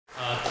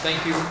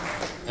Thank you,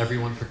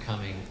 everyone, for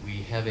coming.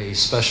 We have a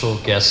special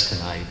guest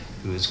tonight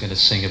who is going to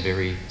sing a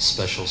very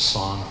special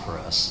song for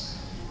us.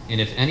 And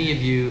if any of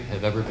you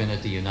have ever been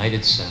at the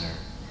United Center,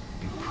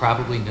 you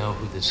probably know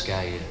who this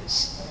guy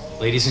is.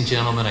 Ladies and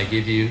gentlemen, I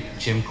give you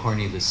Jim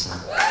Cornelison.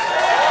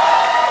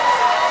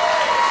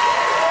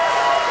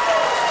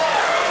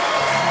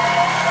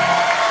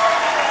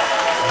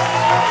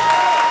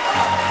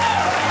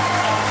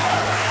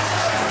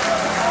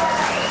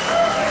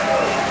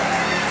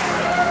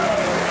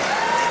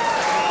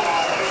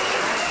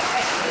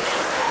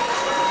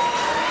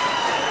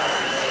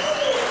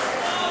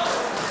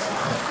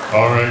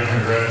 All right,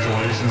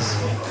 congratulations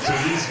to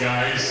these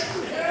guys.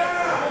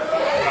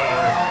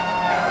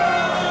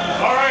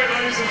 All right,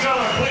 ladies and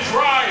gentlemen, please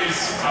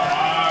rise. Come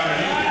on,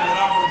 you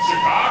people up from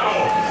Chicago,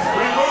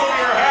 remove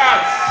your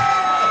hats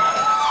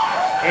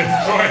and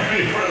join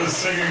me for the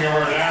singing of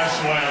our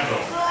national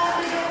anthem.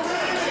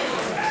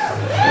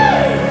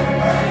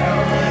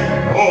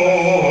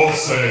 Oh,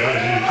 say,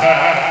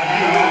 can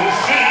you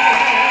see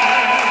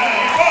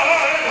by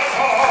the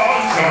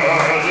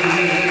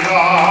conquering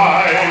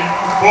eye?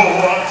 Oh,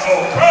 so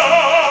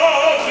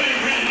proudly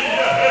we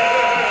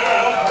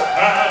hailed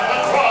at the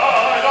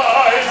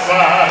twilight's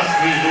last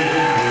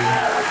gleaming,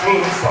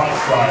 whose front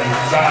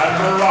stripes and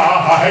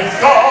bright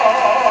stars